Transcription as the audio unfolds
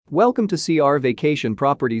Welcome to CR Vacation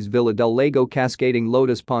Properties Villa del Lago Cascading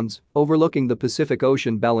Lotus Ponds, overlooking the Pacific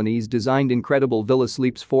Ocean. Balinese designed incredible villa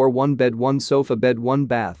sleeps 4 1 bed 1 sofa bed 1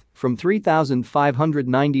 bath from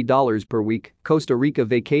 $3,590 per week. Costa Rica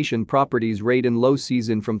Vacation Properties rate in low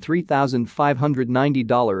season from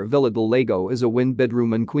 $3,590. Villa del Lago is a wind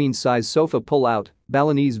bedroom and queen size sofa pull-out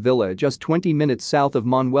Balinese villa just 20 minutes south of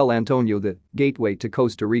Manuel Antonio, the gateway to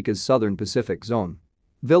Costa Rica's southern Pacific zone.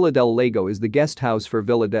 Villa del Lago is the guest house for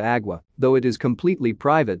Villa de Agua, though it is completely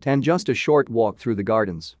private and just a short walk through the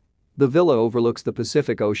gardens. The villa overlooks the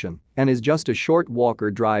Pacific Ocean and is just a short walk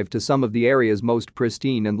or drive to some of the area's most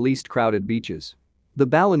pristine and least crowded beaches. The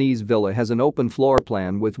Balinese villa has an open floor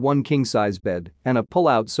plan with one king-size bed and a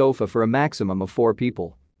pull-out sofa for a maximum of 4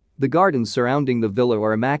 people. The gardens surrounding the villa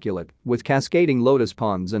are immaculate, with cascading lotus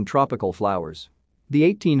ponds and tropical flowers. The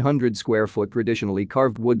 1,800-square-foot traditionally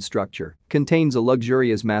carved wood structure contains a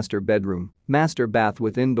luxurious master bedroom, master bath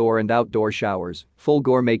with indoor and outdoor showers, full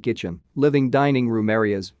gourmet kitchen, living dining room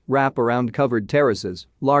areas, wrap-around covered terraces,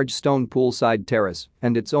 large stone poolside terrace,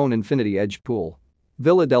 and its own infinity-edge pool.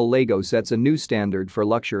 Villa del Lago sets a new standard for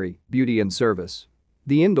luxury, beauty and service.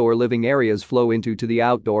 The indoor living areas flow into the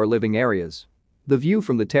outdoor living areas. The view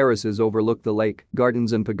from the terraces overlook the lake,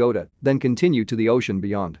 gardens and pagoda, then continue to the ocean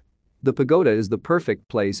beyond. The pagoda is the perfect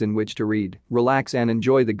place in which to read, relax and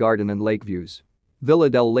enjoy the garden and lake views. Villa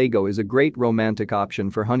del Lago is a great romantic option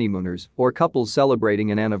for honeymooners or couples celebrating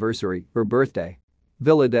an anniversary or birthday.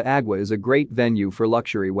 Villa de Agua is a great venue for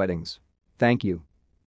luxury weddings. Thank you.